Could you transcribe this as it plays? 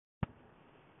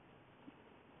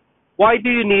Why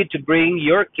do you need to bring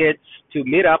your kids to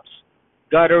meetups,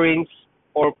 gatherings,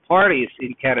 or parties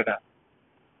in Canada?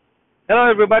 Hello,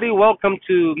 everybody. Welcome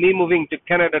to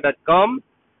memovingtocanada.com.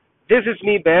 This is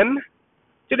me, Ben.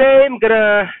 Today, I'm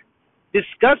gonna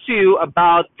discuss to you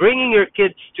about bringing your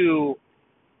kids to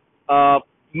uh,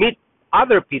 meet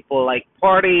other people, like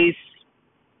parties,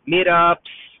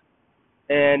 meetups,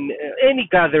 and any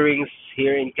gatherings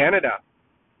here in Canada.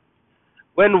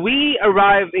 When we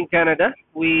arrived in Canada,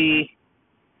 we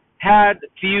had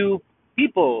few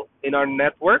people in our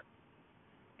network,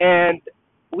 and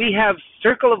we have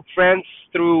circle of friends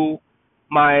through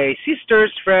my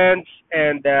sister's friends,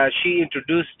 and she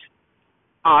introduced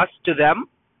us to them,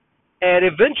 and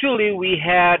eventually we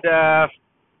had uh,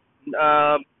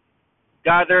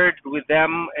 gathered with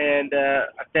them and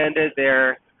attended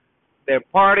their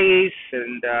parties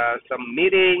and some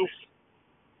meetings,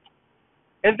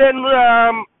 and then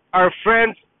our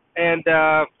friends and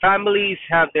families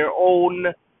have their own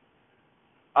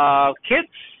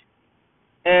kids,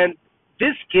 and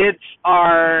these kids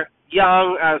are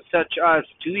young, as such as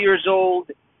 2 years old,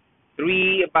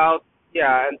 three, about,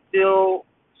 yeah, until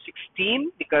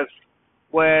 16, because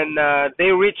when they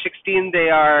reach 16, they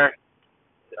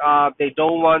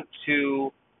don't want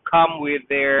to come with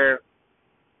their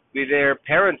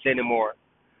parents anymore.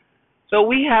 So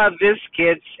we have these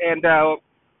kids, and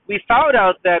we found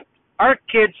out that our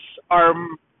kids are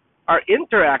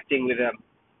interacting with them,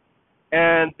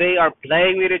 and they are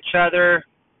playing with each other,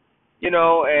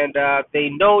 and they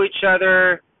know each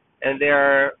other, and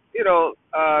they're,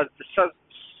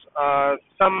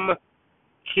 some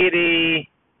kiddie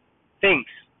things.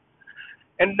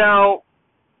 And now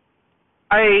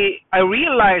I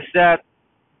realize that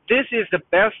this is the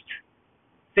best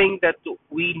thing that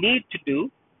we need to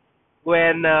do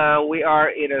when we are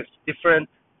in a different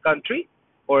country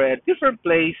or a different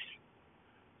place.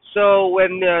 So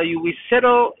when we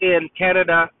settle in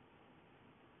Canada,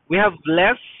 we have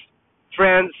less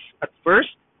friends at first,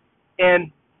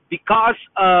 and because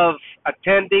of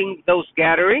attending those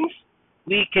gatherings,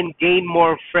 we can gain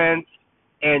more friends.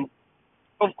 And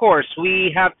of course,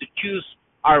 we have to choose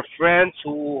our friends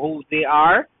who they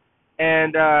are,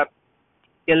 and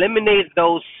eliminate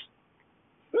those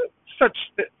such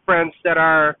friends that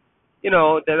are,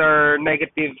 that are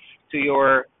negative to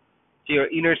your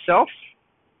inner self,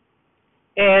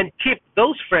 and keep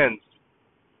those friends,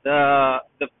 the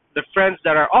friends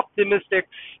that are optimistic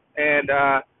and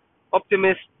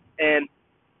optimists, and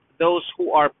those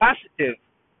who are positive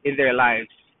in their lives.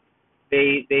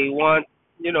 They want,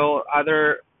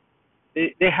 other,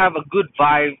 they have a good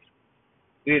vibe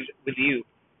with you.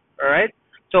 All right.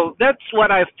 So that's what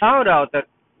I found out, that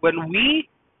when we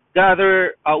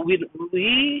gather,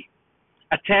 we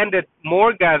attended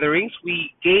more gatherings,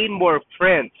 we gain more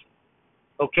friends.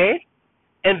 Okay,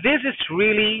 and this is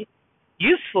really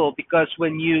useful, because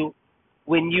when you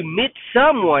meet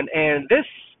someone, and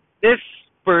this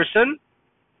person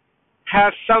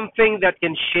has something that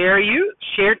can share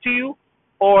to you,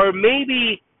 or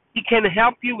maybe he can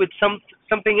help you with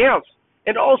something else,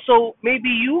 and also maybe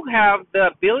you have the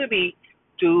ability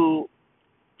to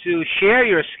share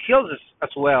your skills as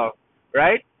well,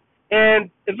 right? And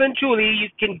eventually you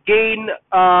can gain,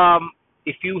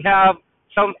 if you have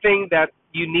something that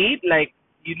you need, like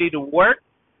you need to work,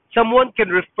 someone can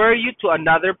refer you to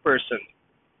another person,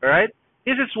 all right?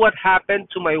 This is what happened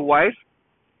to my wife,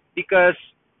 because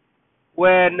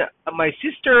when my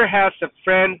sister has a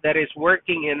friend that is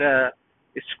working in a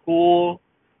school,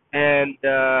 and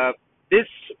this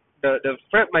the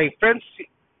friend my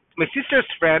sister's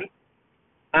friend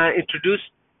introduced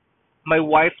my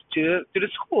wife to the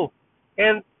school,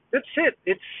 and that's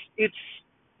it. It's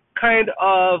kind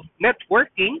of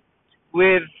networking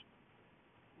with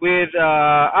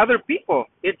other people.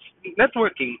 It's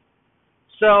networking.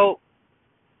 So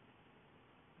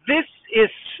this is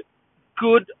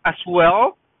good as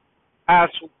well, as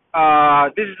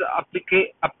this is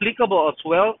applicable as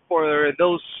well for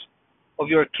those of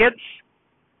your kids,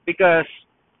 because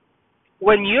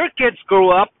when your kids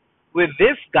grow up with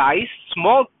these guys,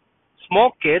 small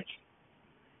kids,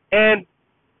 and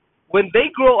when they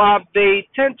grow up, they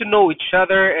tend to know each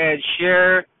other and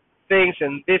share things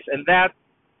and this and that,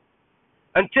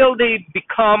 until they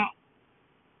become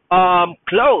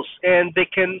close, and they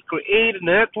can create a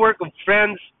network of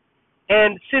friends.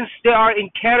 And since they are in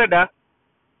Canada,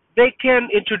 they can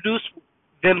introduce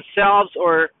themselves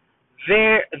or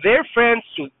their friends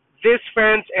to these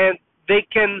friends, and they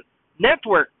can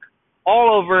network all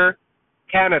over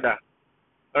Canada.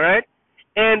 All right,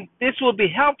 and this will be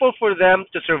helpful for them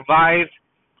to survive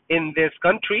in this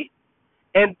country.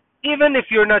 And even if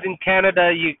you're not in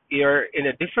Canada, you're in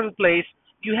a different place,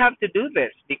 you have to do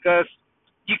this because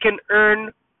you can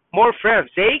earn more friends.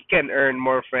 They can earn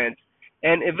more friends,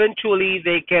 and eventually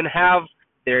they can have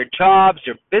their jobs,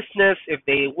 their business. If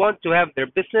they want to have their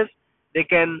business, they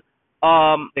can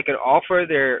offer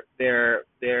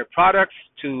their products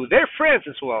to their friends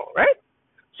as well, right?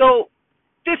 So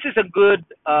this is a good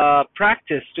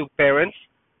practice to parents.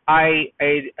 I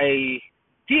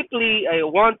deeply I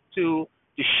want to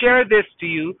share this to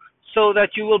you so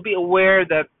that you will be aware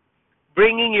that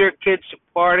bringing your kids to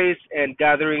parties and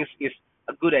gatherings is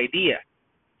a good idea.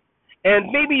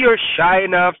 And maybe you're shy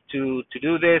enough to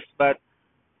do this, but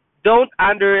don't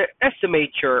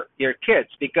underestimate your kids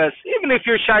because even if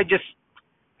you're shy, just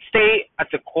stay at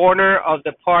the corner of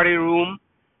the party room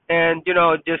and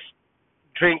just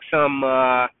drink some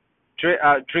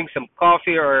drink some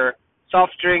coffee or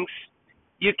soft drinks.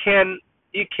 You can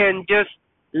just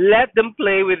let them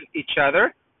play with each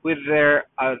other with their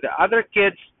the other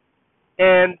kids,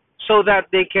 and so that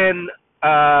they can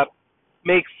uh,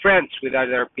 make friends with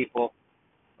other people.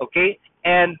 Okay,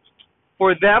 and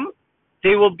for them,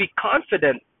 they will be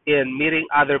confident in meeting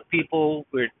other people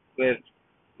with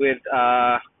with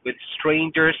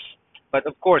strangers, but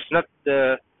of course not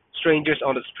the strangers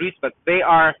on the streets, but they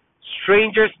are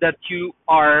strangers that you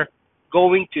are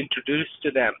going to introduce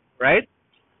to them, right?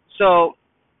 So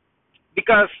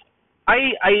because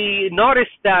I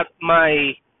noticed that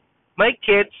my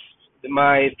kids,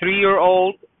 my 3 year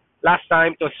old last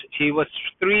time was she was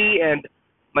 3, and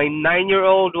my 9 year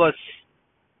old was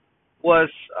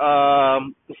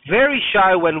very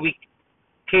shy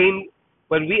came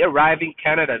when we arrived in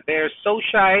Canada. They're so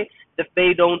shy that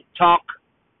they don't talk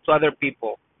to other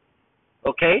people.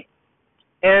 Okay,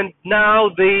 and now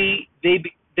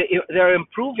they're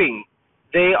improving.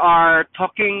 They are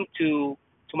talking to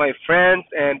my friends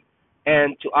and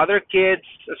to other kids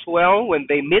as well. When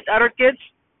they meet other kids,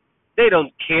 they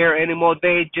don't care anymore.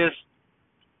 They just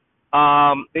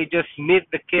meet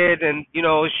the kid and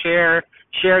share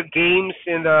games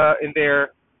in their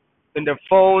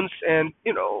phones, and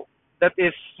that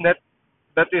is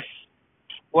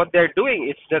what they're doing.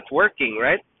 It's not working,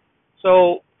 right?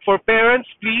 So for parents,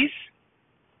 please,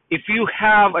 if you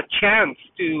have a chance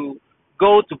to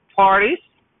go to parties,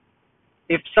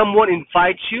 if someone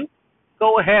invites you,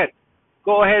 go ahead.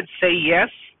 Go ahead, say yes,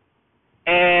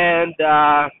 and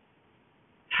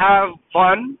have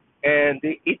fun and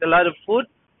eat a lot of food.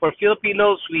 For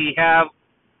Filipinos, we have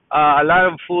a lot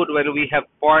of food when we have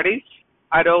parties.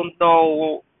 I don't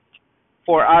know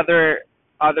for other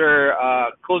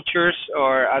cultures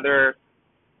or other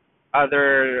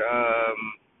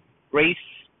race,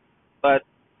 but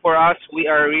for us, we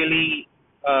are really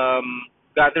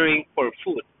gathering for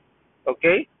food.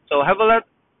 Okay, so have a lot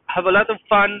of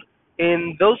fun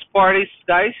in those parties,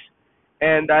 guys,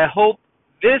 and I hope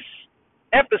this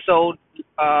episode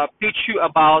teach you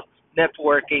about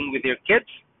networking with your kids,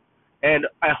 and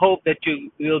I hope that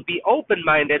you will be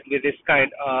open-minded with this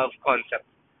kind of concept.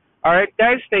 All right,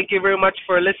 guys, thank you very much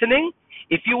for listening.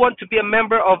 If you want to be a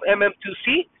member of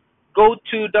MM2C, go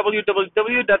to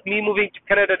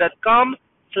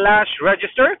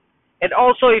www.memovingtocanada.com/register. And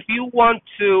also, if you want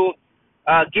to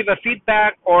give a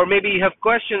feedback or maybe you have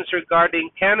questions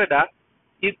regarding Canada,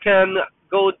 you can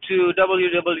go to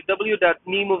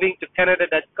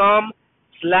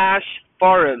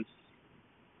www.memovingtocanada.com/forums.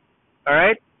 All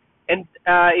right. And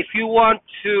if you want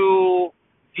to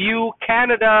view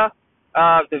Canada,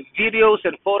 the videos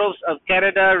and photos of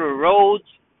Canada roads,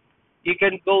 you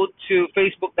can go to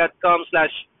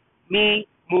facebook.com/me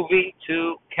moving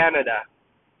to Canada.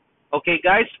 Okay,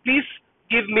 guys, please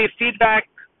give me feedback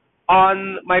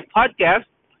on my podcast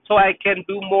so I can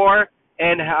do more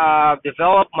and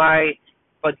develop my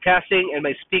podcasting and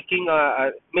my speaking,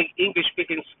 make English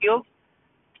speaking skills.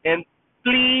 And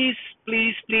please,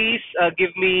 please, please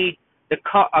give me a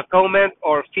comment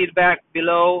or feedback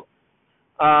below.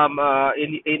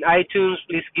 In iTunes,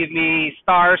 please give me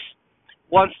stars.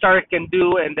 1 star can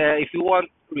do, and if you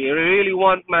really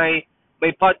want my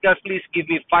podcast, please give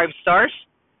me 5 stars.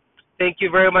 Thank you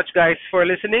very much, guys, for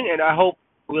listening, and I hope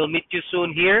we'll meet you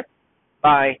soon here.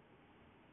 Bye.